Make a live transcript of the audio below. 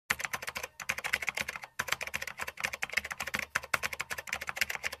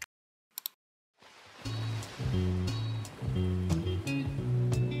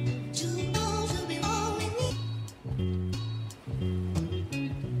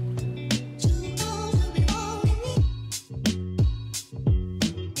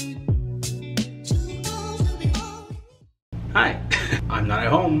not at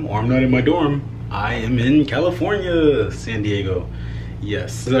home or I'm not in my dorm. I am in California, San Diego.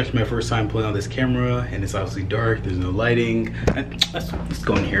 Yes, this is actually my first time pulling out this camera, and it's obviously dark, there's no lighting. Let's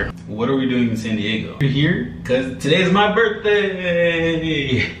go in here. What are we doing in San Diego? We're here because today is my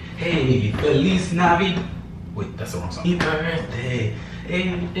birthday. Hey, Feliz Navidad. Wait, that's the wrong song. Happy birthday.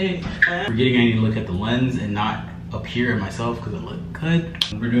 Hey. Forgetting I need to look at the lens and not up here at myself because I look good.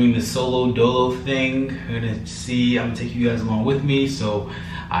 We're doing this solo dolo thing. I'm gonna take you guys along with me, so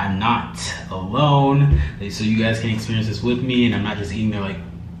I'm not alone, so you guys can experience this with me, and I'm not just eating there like,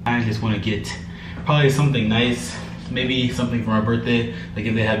 I just want to get probably something nice, maybe something for our birthday, like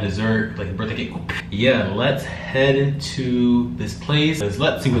if they have dessert, like a birthday cake. Yeah, let's head to this place.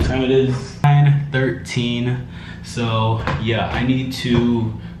 Let's see what time it is. 9:13. So yeah, I need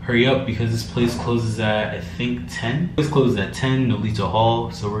to hurry up because this place closes at, I think, 10. This closes at 10, Nolito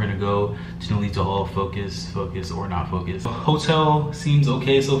Hall. So we're gonna go to Nolito Hall, focus or not focus. The hotel seems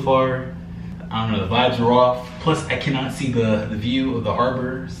okay so far. I don't know, the vibes are off. Plus I cannot see the view of the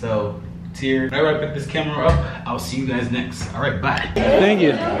harbor, so it's here. Whenever I pick this camera up, I'll see you guys next. All right, bye. Thank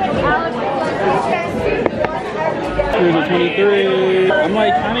you. Here's a 23. I'm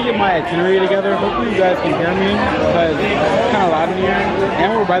like trying to get my itinerary together. Hopefully you guys can hear me because it's kind of loud in here.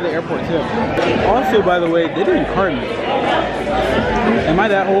 And we're by the airport too. Also, by the way, they didn't card me. Am I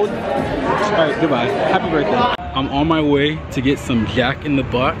that old? All right, goodbye. Happy birthday. I'm on my way to get some Jack in the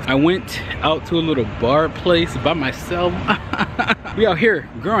Box. I went out to a little bar place by myself. We out here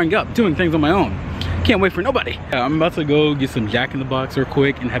growing up, doing things on my own. Can't wait for nobody. Yeah, I'm about to go get some Jack in the Box real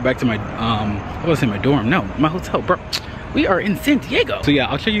quick and head back to my, I was saying my dorm, no, my hotel, bro. We are in San Diego. So yeah,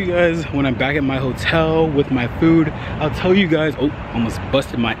 I'll show you guys when I'm back at my hotel with my food. I'll tell you guys, oh, almost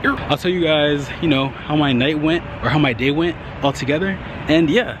busted my ear. I'll tell you guys, you know, how my night went or how my day went all together. And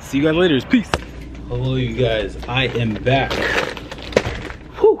yeah, see you guys later, peace. Hello you guys, I am back.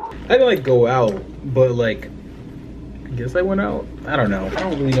 Whew. I didn't like go out, but like, I guess I went out. I don't know. I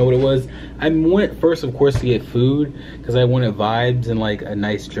don't really know what it was. I went first, of course, to get food because I wanted vibes and like a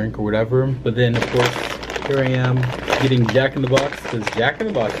nice drink or whatever. But then, of course, here I am getting Jack in the Box because Jack in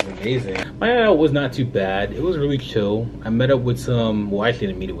the Box is amazing. My night out was not too bad. It was really chill. I met up with some, well, I actually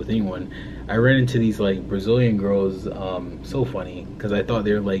didn't meet up with anyone. I ran into these like Brazilian girls, so funny because I thought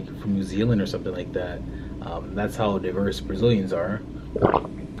they were like from New Zealand or something like that. That's how diverse Brazilians are.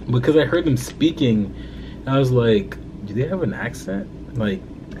 Because I heard them speaking, I was like, do they have an accent? Like,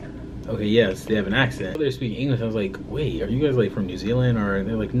 okay, yes, they have an accent. They're speaking English. I was like, wait, are you guys like from New Zealand? Or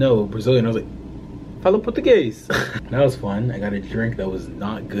they're like, no, Brazilian. I was like, falo português. That was fun. I got a drink that was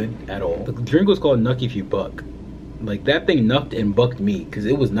not good at all. The drink was called Nuck If You Buck. Like that thing nucked and bucked me because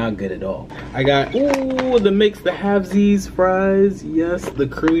it was not good at all. I got, ooh, the mix, the halvesies fries. Yes, the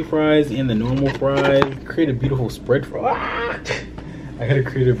curly fries and the normal fries. Create a beautiful spread for, I gotta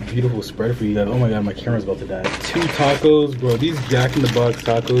create a beautiful spread for you guys. Oh my god, my camera's about to die. 2 tacos, bro. These Jack in the Box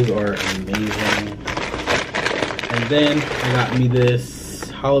tacos are amazing. And then I got me this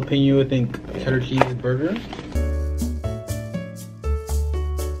jalapeno, I think, cheddar cheese burger.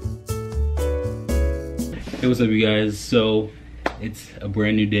 Hey, what's up, you guys? So it's a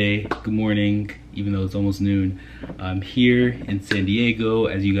brand new day. Good morning, even though it's almost noon. I'm here in San Diego,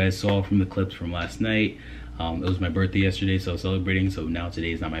 as you guys saw from the clips from last night. It was my birthday yesterday, so I was celebrating. So now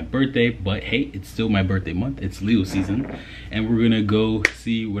today is not my birthday, but hey, it's still my birthday month. It's Leo season, and we're gonna go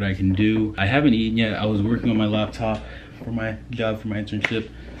see what I can do. I haven't eaten yet. I was working on my laptop for my job, for my internship.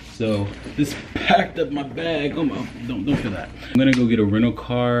 So this packed up my bag. Oh my, don't feel that. I'm gonna go get a rental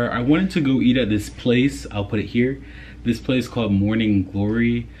car. I wanted to go eat at this place. I'll put it here. This place called Morning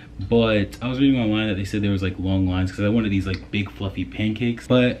Glory, but I was reading online that they said there was like long lines because I wanted these like big fluffy pancakes.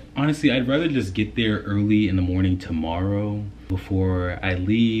 But honestly, I'd rather just get there early in the morning tomorrow before I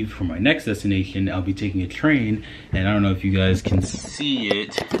leave for my next destination. I'll be taking a train, and I don't know if you guys can see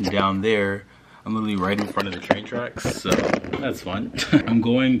it down there. I'm literally right in front of the train tracks, so that's fun. I'm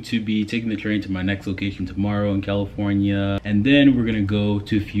going to be taking the train to my next location tomorrow in California, and then we're gonna go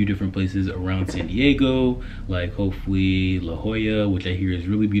to a few different places around San Diego, like hopefully La Jolla, which I hear is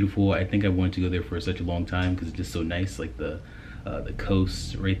really beautiful. I think I wanted to go there for such a long time because it's just so nice, like the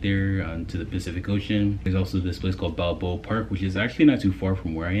coast right there to the Pacific Ocean. There's also this place called Balboa Park, which is actually not too far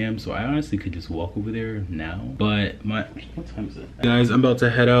from where I am, so I honestly could just walk over there now. But what time is it? Guys, I'm about to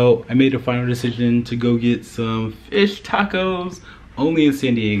head out. I made a final decision to go get some fish tacos, only in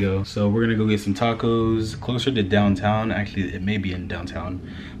San Diego. So we're gonna go get some tacos closer to downtown. Actually, it may be in downtown,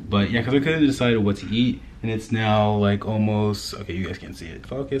 but yeah, because I couldn't decide what to eat. And it's now like almost, okay, you guys can't see it.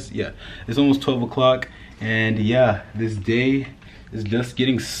 Focus, yeah. It's almost 12 o'clock. And yeah, this day is just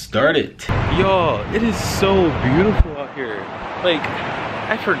getting started. Y'all, it is so beautiful out here. Like,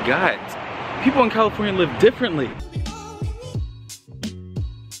 I forgot. People in California live differently.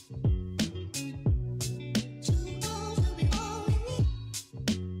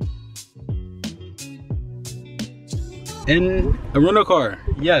 In a rental car,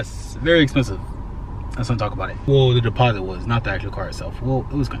 yes, very expensive. Let's not talk about it. Well, the deposit was, not the actual car itself. Well,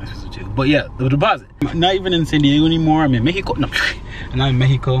 it was kind of expensive too, but yeah, the deposit. I'm not even in San Diego anymore. I'm in Mexico. No, I'm not in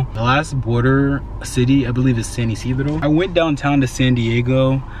Mexico. The last border city, I believe, is San Ysidro. I went downtown to San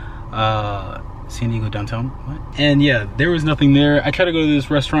Diego downtown. What? And yeah, there was nothing there. I tried to go to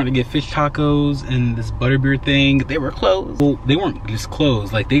this restaurant to get fish tacos and this butterbeer thing. They were closed. Well, they weren't just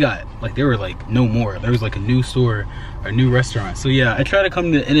closed. Like they were like no more. There was like a new store, a new restaurant. So yeah, I tried to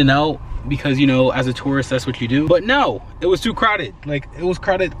come to In-N-Out because, you know, as a tourist, that's what you do. But no, it was too crowded. Like it was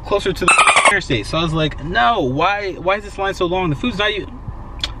crowded closer to the interstate. So I was like, no, why is this line so long? The food's not even,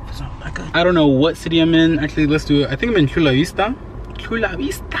 it's not that good. I don't know what city I'm in. Actually, let's do it. I think I'm in Chula Vista. Chula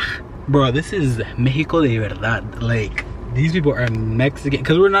Vista. Bro, this is Mexico de verdad. Like, these people are Mexican,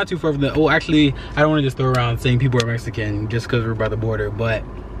 because we're not too far from the, oh, actually, I don't want to just throw around saying people are Mexican just because we're by the border, but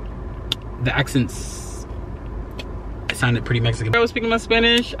the accents, it sounded pretty Mexican. I was speaking my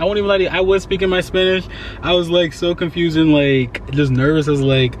Spanish. I won't even lie to you, I was speaking my Spanish. I was like so confused and like just nervous. I was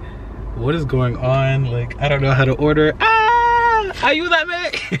like, what is going on? Like, I don't know how to order.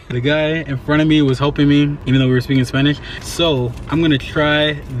 Ayúdame! The guy in front of me was helping me, even though we were speaking Spanish. So I'm gonna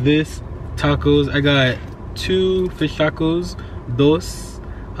try this tacos. I got 2 fish tacos, dos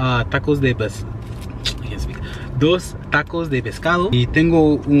tacos de I can't speak. Dos tacos de pescado. Y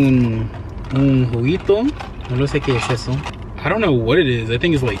tengo un juguito. No sé qué es eso. I don't know what it is. I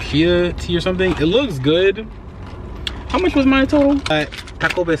think it's like chia tea or something. It looks good. How much was my total?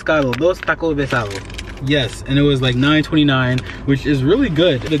 Taco pescado, dos tacos pescado. Yes, and it was like $9.29, which is really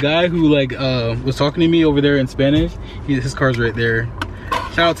good. The guy who like was talking to me over there in Spanish, his car's right there.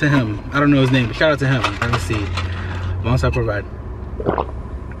 Shout out to him. I don't know his name, but shout out to him. Let me see. Vamos a probar.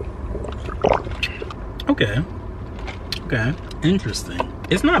 Okay, interesting.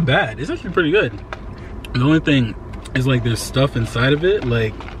 It's not bad. It's actually pretty good. The only thing is like there's stuff inside of it.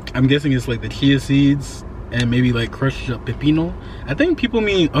 Like I'm guessing it's like the chia seeds and maybe like crushed up pepino. I think people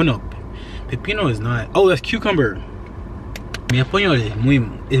mean, oh no, pepino is not. Oh, that's cucumber. Mi español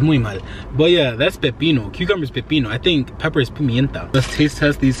es muy mal. But yeah, that's pepino. Cucumber is pepino. I think pepper is pimienta. Let's taste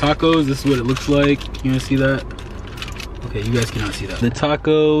test these tacos. This is what it looks like. Can you guys see that? Okay, you guys cannot see that. The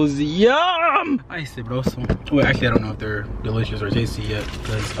tacos, yum! Ay, sabroso. Wait, actually, I don't know if they're delicious or tasty yet.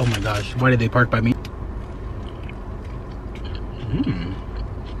 Because, oh my gosh, why did they park by me?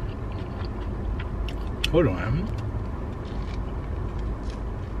 Hold on.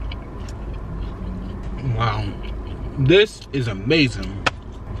 Wow, this is amazing.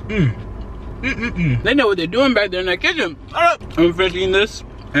 They know what they're doing back there in that kitchen. I'm finishing this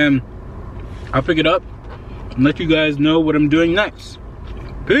and I'll pick it up and let you guys know what I'm doing next.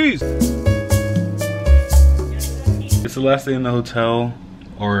 Peace. It's the last day in the hotel,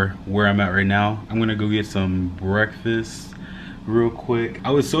 or where I'm at right now. I'm gonna go get some breakfast real quick. I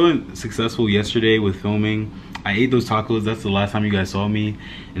was so successful yesterday with filming. I ate those tacos. That's the last time you guys saw me.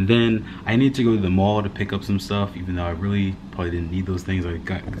 And then I need to go to the mall to pick up some stuff, even though I really probably didn't need those things. I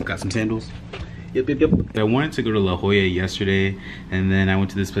got some sandals. Yep. I wanted to go to La Jolla yesterday, and then I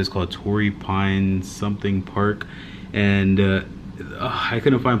went to this place called Torrey Pine something Park, and I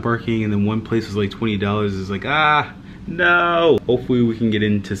couldn't find parking, and then one place was like $20. It's like, no. Hopefully we can get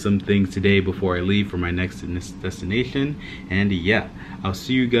into some things today before I leave for my next destination. And yeah, I'll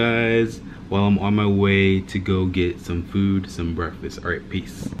see you guys while I'm on my way to go get some food, some breakfast. All right,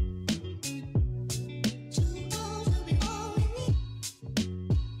 peace.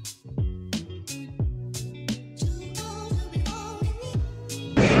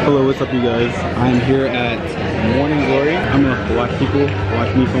 Hello, what's up you guys? I'm here at Morning Glory. I'm gonna watch people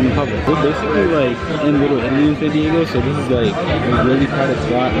watch me from the cover. We're basically like in Little Italy in San Diego, so this is like a really crowded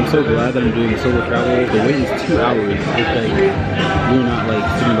spot. I'm so glad that I'm doing solo travel. The wait is 2 hours. It's like you're not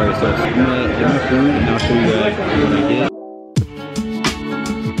like sitting by yourself. So I'm gonna get my food and I'll show you guys what I get.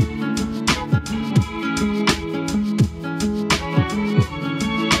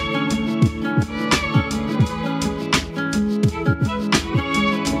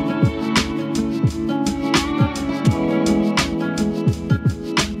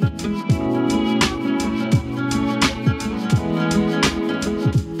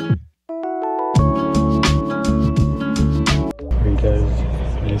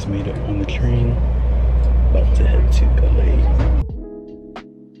 Made it on the train, about to head to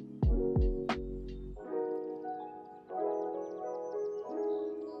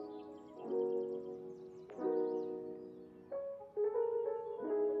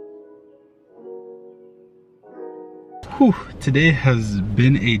Whew, today has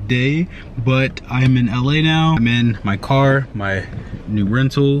been a day, but I'm in LA now. I'm in my car, my new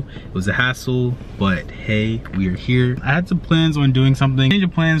rental. It was a hassle, but hey, we are here. I had some plans on doing something. Change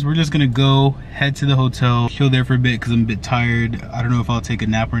of plans, we're just gonna go head to the hotel, chill there for a bit because I'm a bit tired. I don't know if I'll take a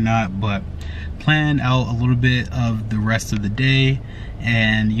nap or not, but plan out a little bit of the rest of the day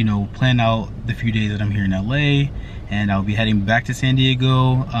and, you know, plan out the few days that I'm here in LA. And I'll be heading back to San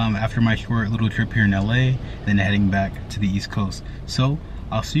Diego after my short little trip here in LA, then heading back to the East Coast. So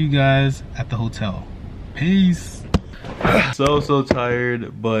I'll see you guys at the hotel. Peace. So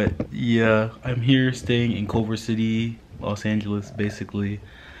tired, but yeah, I'm here staying in Culver City, Los Angeles, basically,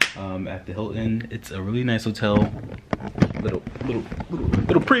 at the Hilton. It's a really nice hotel. Little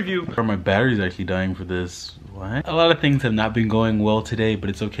preview. My battery's actually dying for this. What? A lot of things have not been going well today, but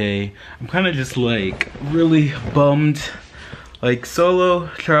it's okay. I'm kind of just like really bummed. Like, solo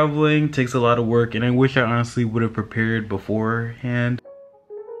traveling takes a lot of work, and I wish I honestly would have prepared beforehand.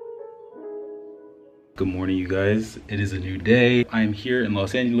 Good morning, you guys. It is a new day. I'm here in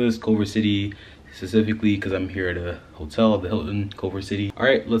Los Angeles, Culver City, specifically because I'm here at a hotel, the Hilton, Culver City. All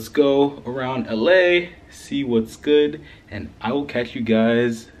right, let's go around LA, see what's good, and I will catch you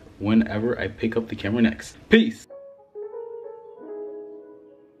guys whenever I pick up the camera next. Peace.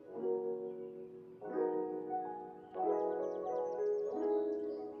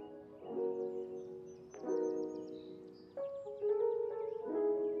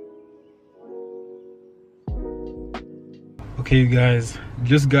 Okay, you guys,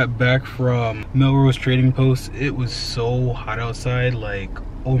 just got back from Melrose Trading Post. It was so hot outside, like,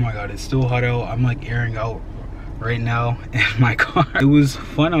 oh my god, it's still hot out. I'm like airing out right now in my car. It was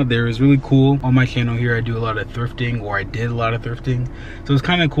fun out there. It was really cool. On my channel here, I do a lot of thrifting, or I did a lot of thrifting. So it's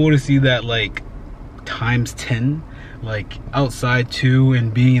kind of cool to see that like times 10, like outside too,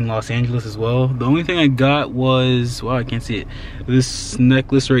 and being in Los Angeles as well. The only thing I got was, wow, I can't see it. This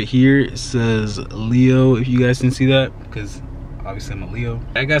necklace right here, it says Leo, if you guys can see that, because obviously I'm a Leo.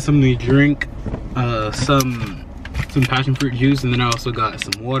 I got something to drink, some passion fruit juice, and then I also got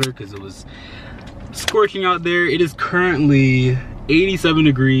some water because it was scorching out there. It is currently 87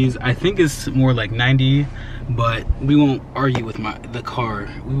 degrees. I think it's more like 90, but we won't argue with the car.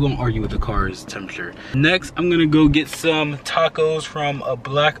 We won't argue with the car's temperature. Next, I'm gonna go get some tacos from a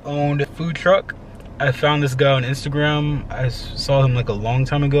black-owned food truck. I found this guy on Instagram. I saw him like a long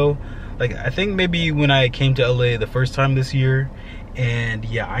time ago. Like, I think maybe when I came to LA the first time this year. And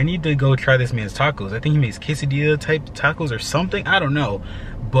yeah, I need to go try this man's tacos. I think he makes quesadilla type tacos or something. I don't know.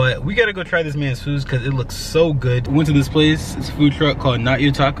 But we gotta go try this man's foods because it looks so good. Went to this place, it's a food truck called Not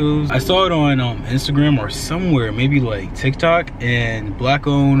Your Tacos. I saw it on Instagram or somewhere, maybe like TikTok, and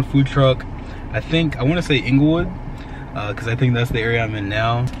black-owned food truck. I want to say Inglewood, because I think that's the area I'm in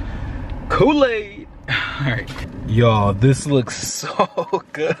now. Kool-Aid. All right, y'all, this looks so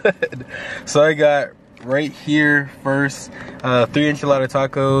good. So I got right here first 3 enchilada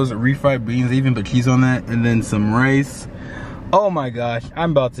tacos, refried beans. They even put cheese on that, and then some rice. Oh my gosh,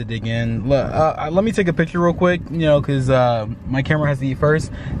 I'm about to dig in. Let me take a picture real quick, you know, because my camera has to eat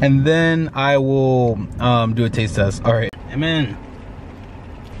first, and then I will do a taste test. All right, amen.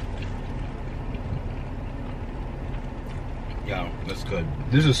 Yeah, that's good.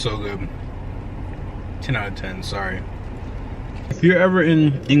 This is so good. 10 out of 10, sorry. If you're ever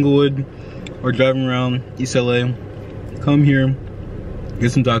in Inglewood or driving around East LA, come here,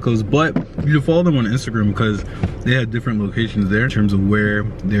 get some tacos. But you should follow them on Instagram because they have different locations there in terms of where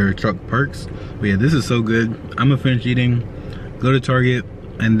their truck parks. But yeah, this is so good. I'm gonna finish eating, go to Target,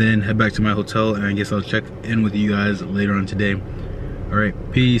 and then head back to my hotel, and I guess I'll check in with you guys later on today. All right,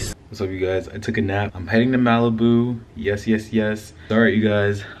 peace. What's up, you guys? I took a nap. I'm heading to Malibu. Yes, yes, yes. All right, you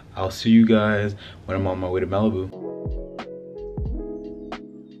guys, I'll see you guys when I'm on my way to Malibu.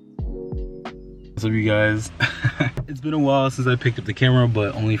 What's up, you guys? It's been a while since I picked up the camera,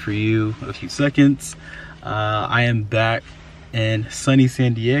 but only for you, a few seconds. I am back in sunny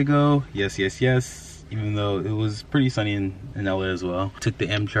San Diego. Yes, yes, yes. Even though it was pretty sunny in LA as well. Took the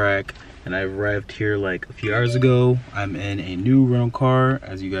Amtrak and I arrived here like a few hours ago. I'm in a new rental car,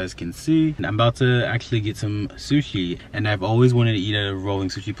 as you guys can see. And I'm about to actually get some sushi. And I've always wanted to eat at a rolling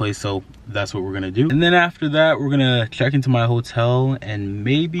sushi place, so that's what we're gonna do. And then after that, we're gonna check into my hotel and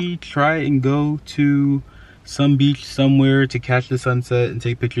maybe try and go to some beach somewhere to catch the sunset and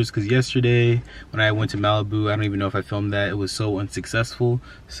take pictures, because yesterday when I went to Malibu, I don't even know if I filmed that. It was so unsuccessful.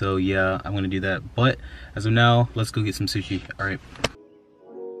 So yeah, I'm gonna do that. But as of now, let's go get some sushi. All right.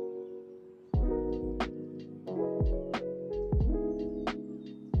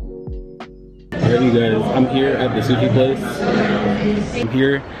 Alright, you guys, I'm here at the sushi place. I'm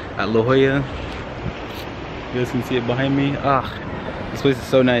here at La Jolla. You guys can see it behind me. This place is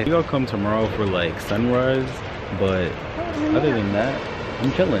so nice. Maybe I'll come tomorrow for like sunrise, but other than that, I'm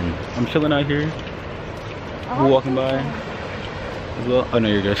chilling. I'm chilling out here. We're walking by as well. Oh no,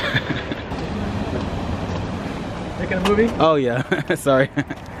 you're good. Making a movie? Oh yeah, sorry.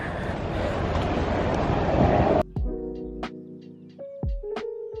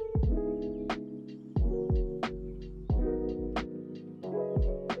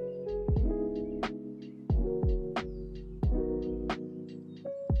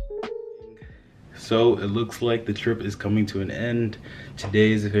 So it looks like the trip is coming to an end.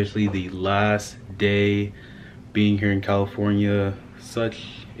 Today is officially the last day being here in California.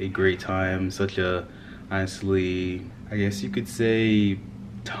 Such a great time, such a, honestly, I guess you could say,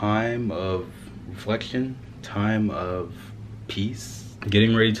 time of reflection, time of peace.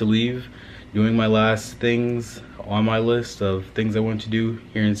 Getting ready to leave, doing my last things on my list of things I want to do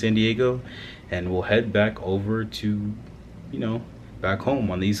here in San Diego, and we'll head back over to, you know, back home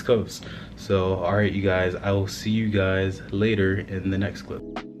on the East Coast. So all right, you guys, I will see you guys later in the next clip.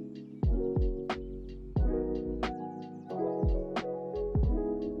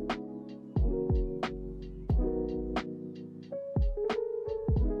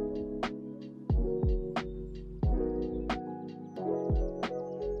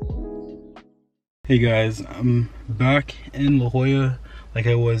 Hey guys, I'm back in La Jolla like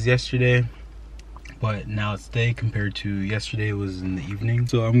I was yesterday, but now it's day compared to yesterday. It was in the evening.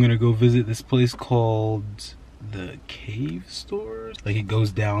 So I'm gonna go visit this place called the Cave Stores. Like, it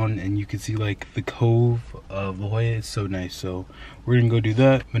goes down and you can see like the cove of La Jolla. It's so nice. So we're gonna go do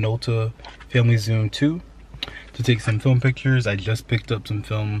that. Minolta Family Zoom 2 to take some film pictures. I just picked up some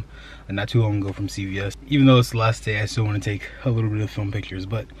film not too long ago from CVS. Even though it's the last day, I still want to take a little bit of film pictures.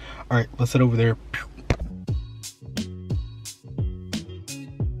 But all right, let's head over there.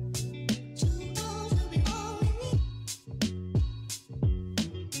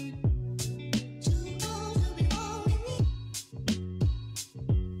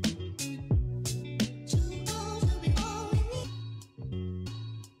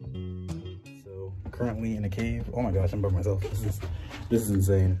 Currently in a cave. Oh my gosh, I'm by myself. This is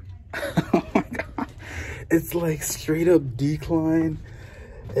insane. Oh my god, it's like straight up decline,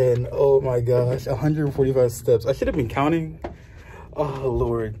 and oh my gosh, 145 steps. I should have been counting. Oh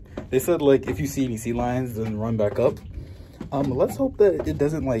lord, they said like if you see any sea lions, then run back up. Let's hope that it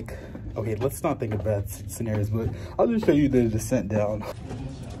doesn't, like, okay, let's not think of bad scenarios, but I'll just show you the descent down.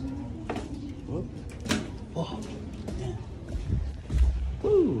 Oh man.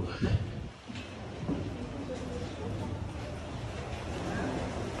 Woo.